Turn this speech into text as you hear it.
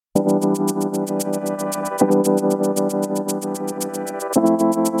Welcome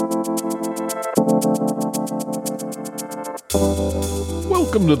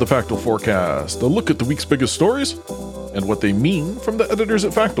to the Factal Forecast, a look at the week's biggest stories and what they mean from the editors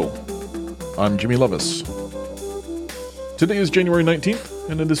at Factal. I'm Jimmy Levis. Today is January 19th,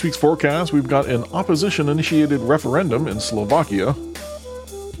 and in this week's forecast we've got an opposition-initiated referendum in Slovakia,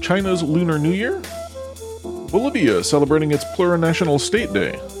 China's Lunar New Year, Bolivia celebrating its plurinational state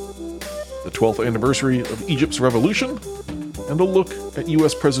day, the 12th anniversary of Egypt's revolution, and a look at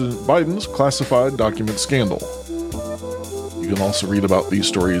U.S. President Biden's classified document scandal. You can also read about these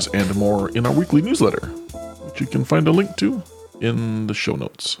stories and more in our weekly newsletter, which you can find a link to in the show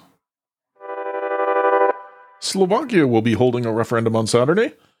notes. Slovakia will be holding a referendum on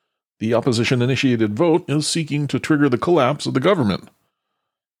Saturday. The opposition-initiated vote is seeking to trigger the collapse of the government.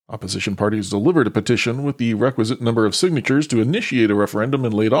 Opposition parties delivered a petition with the requisite number of signatures to initiate a referendum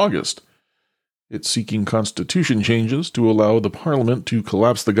in late August. It's seeking constitution changes to allow the parliament to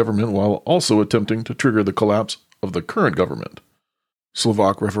collapse the government while also attempting to trigger the collapse of the current government.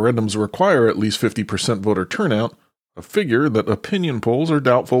 Slovak referendums require at least 50% voter turnout, a figure that opinion polls are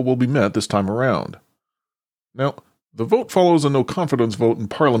doubtful will be met this time around. Now, the vote follows a no-confidence vote in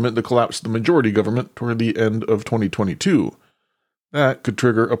Parliament to collapse the majority government toward the end of 2022. That could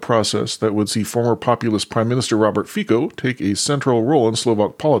trigger a process that would see former populist Prime Minister Robert Fico take a central role in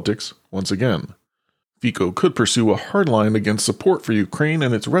Slovak politics once again. Fico could pursue a hardline against support for Ukraine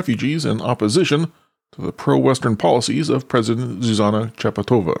and its refugees in opposition to the pro-Western policies of President Zuzana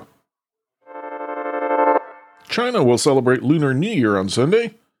Chaputova. China will celebrate Lunar New Year on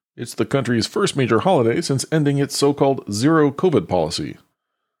Sunday. It's the country's first major holiday since ending its so-called zero-COVID policy.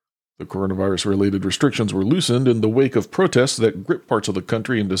 The coronavirus-related restrictions were loosened in the wake of protests that gripped parts of the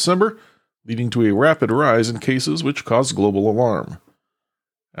country in December, leading to a rapid rise in cases which caused global alarm.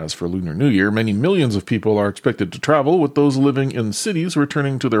 As for Lunar New Year, many millions of people are expected to travel, with those living in cities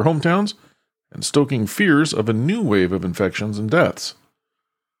returning to their hometowns and stoking fears of a new wave of infections and deaths.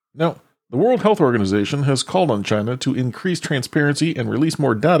 Now, the World Health Organization has called on China to increase transparency and release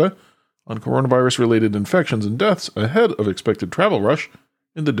more data on coronavirus-related infections and deaths ahead of expected travel rush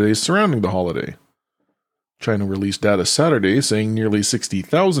in the days surrounding the holiday. China released data Saturday saying nearly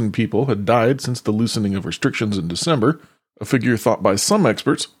 60,000 people had died since the loosening of restrictions in December, a figure thought by some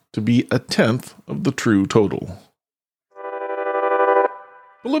experts to be a tenth of the true total.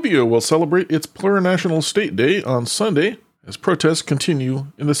 Bolivia will celebrate its plurinational state day on Sunday as protests continue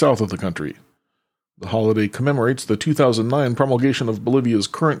in the south of the country. The holiday commemorates the 2009 promulgation of Bolivia's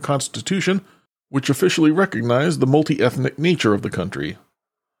current constitution, which officially recognized the multi-ethnic nature of the country.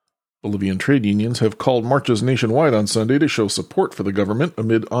 Bolivian trade unions have called marches nationwide on Sunday to show support for the government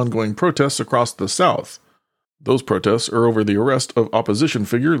amid ongoing protests across the south. Those protests are over the arrest of opposition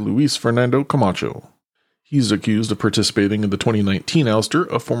figure Luis Fernando Camacho. He's accused of participating in the 2019 ouster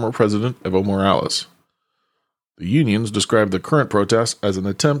of former President Evo Morales. The unions described the current protests as an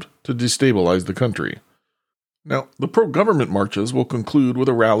attempt to destabilize the country. Now, the pro-government marches will conclude with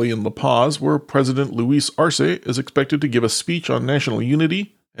a rally in La Paz where President Luis Arce is expected to give a speech on national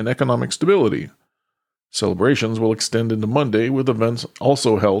unity and economic stability. Celebrations will extend into Monday with events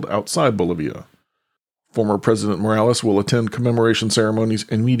also held outside Bolivia. Former President Morales will attend commemoration ceremonies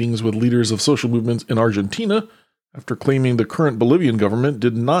and meetings with leaders of social movements in Argentina after claiming the current Bolivian government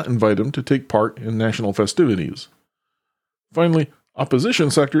did not invite him to take part in national festivities. Finally,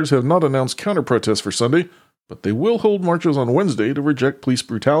 opposition sectors have not announced counter-protests for Sunday, but they will hold marches on Wednesday to reject police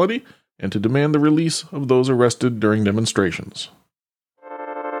brutality and to demand the release of those arrested during demonstrations.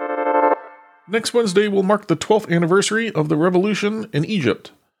 Next Wednesday will mark the 12th anniversary of the revolution in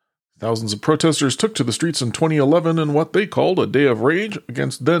Egypt. Thousands of protesters took to the streets in 2011 in what they called a day of rage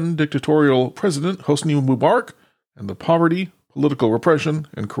against then-dictatorial President Hosni Mubarak and the poverty, political repression,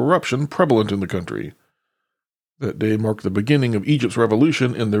 and corruption prevalent in the country. That day marked the beginning of Egypt's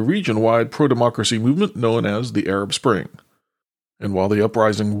revolution in the region-wide pro-democracy movement known as the Arab Spring. And while the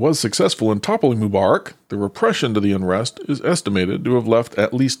uprising was successful in toppling Mubarak, the repression to the unrest is estimated to have left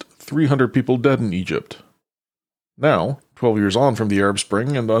at least 300 people dead in Egypt. Now, 12 years on from the Arab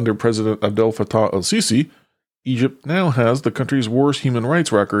Spring and under President Abdel Fattah el-Sisi, Egypt now has the country's worst human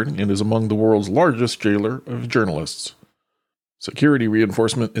rights record and is among the world's largest jailer of journalists. Security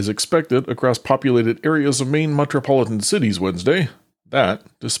reinforcement is expected across populated areas of main metropolitan cities Wednesday. That,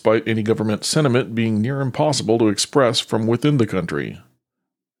 despite any government sentiment being near impossible to express from within the country.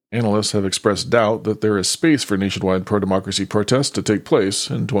 Analysts have expressed doubt that there is space for nationwide pro-democracy protests to take place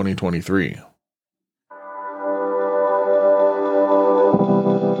in 2023.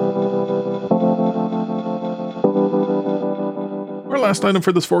 last item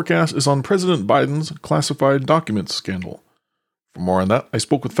for this forecast is on President Biden's classified documents scandal. For more on that, I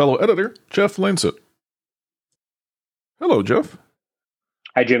spoke with fellow editor Jeff Lancet. Hello, Jeff.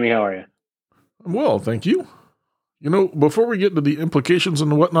 Hi, Jimmy. How are you? I'm well, thank you. Before we get to the implications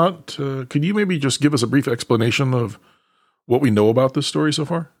and whatnot, could you maybe just give us a brief explanation of what we know about this story so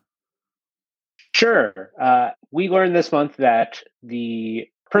far? Sure. We learned this month that the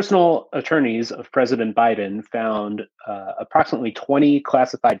personal attorneys of President Biden found approximately 20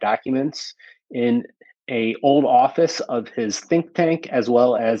 classified documents in an old office of his think tank as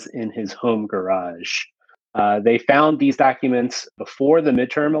well as in his home garage. They found these documents before the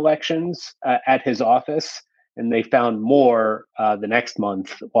midterm elections at his office, and they found more the next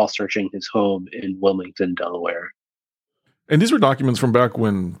month while searching his home in Wilmington, Delaware. And these were documents from back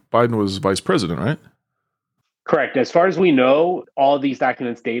when Biden was vice president, right? Correct. As far as we know, all of these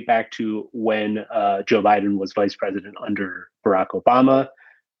documents date back to when Joe Biden was vice president under Barack Obama.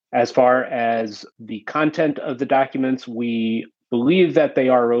 As far as the content of the documents, we believe that they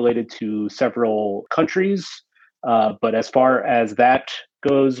are related to several countries. But as far as that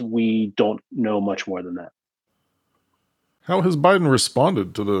goes, we don't know much more than that. How has Biden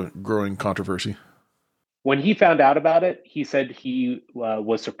responded to the growing controversy? When he found out about it, he said he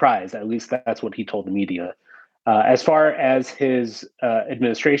was surprised. At least that's what he told the media. As far as his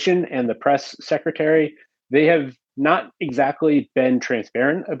administration and the press secretary, they have not exactly been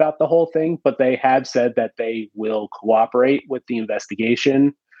transparent about the whole thing, but they have said that they will cooperate with the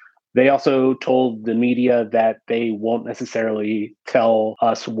investigation. They also told the media that they won't necessarily tell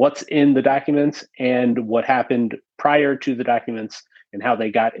us what's in the documents and what happened prior to the documents and how they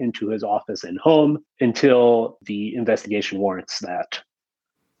got into his office and home until the investigation warrants that.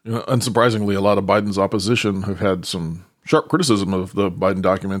 Unsurprisingly, a lot of Biden's opposition have had some sharp criticism of the Biden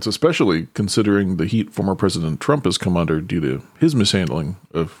documents, especially considering the heat former President Trump has come under due to his mishandling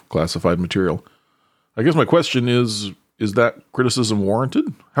of classified material. I guess my question is that criticism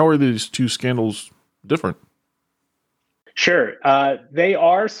warranted? How are these two scandals different? Sure. They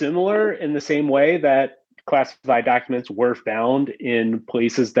are similar in the same way that classified documents were found in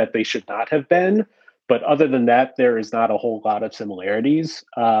places that they should not have been. But other than that, there is not a whole lot of similarities.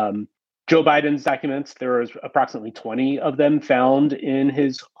 Joe Biden's documents, there was approximately 20 of them found in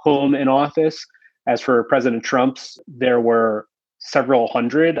his home and office. As for President Trump's, there were several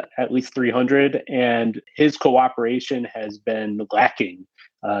hundred, at least 300, and his cooperation has been lacking,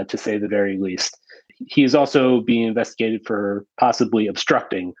 to say the very least. He is also being investigated for possibly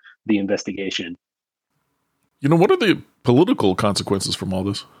obstructing the investigation. What are the political consequences from all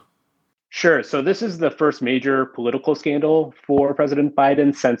this? Sure. So this is the first major political scandal for President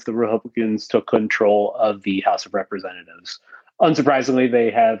Biden since the Republicans took control of the House of Representatives. Unsurprisingly, they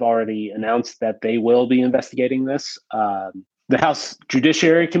have already announced that they will be investigating this. The House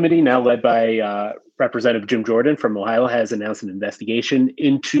Judiciary Committee, now led by Representative Jim Jordan from Ohio, has announced an investigation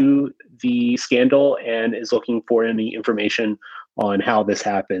into the scandal and is looking for any information on how this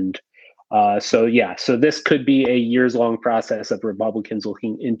happened. So this could be a years-long process of Republicans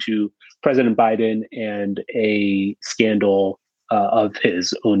looking into President Biden and a scandal of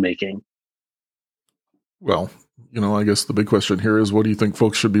his own making. Well, I guess the big question here is, what do you think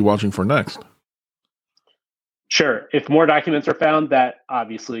folks should be watching for next? Sure. If more documents are found, that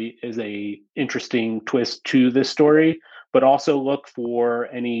obviously is a interesting twist to this story, but also look for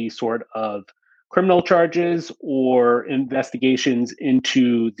any sort of criminal charges or investigations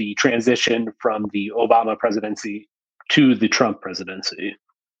into the transition from the Obama presidency to the Trump presidency.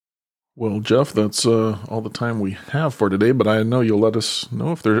 Well, Jeff, that's all the time we have for today, but I know you'll let us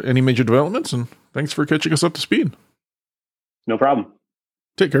know if there are any major developments, and thanks for catching us up to speed. No problem.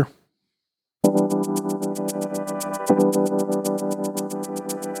 Take care.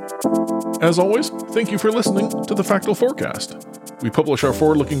 As always, thank you for listening to the Factual Forecast. We publish our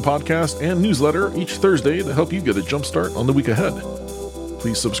forward-looking podcast and newsletter each Thursday to help you get a jump start on the week ahead.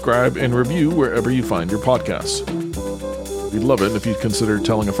 Please subscribe and review wherever you find your podcasts. We'd love it if you'd consider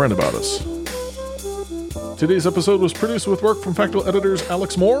telling a friend about us. Today's episode was produced with work from Factual editors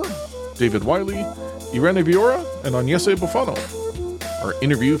Alex Moore, David Wiley, Irene Viora, and Agnese Bufano. Our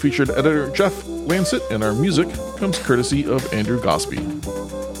interview featured editor Jeff Lancet, and our music comes courtesy of Andrew Gosby.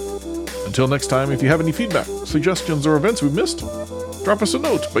 Until next time, if you have any feedback, suggestions, or events we missed, drop us a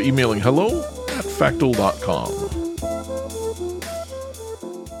note by emailing hello@factual.com.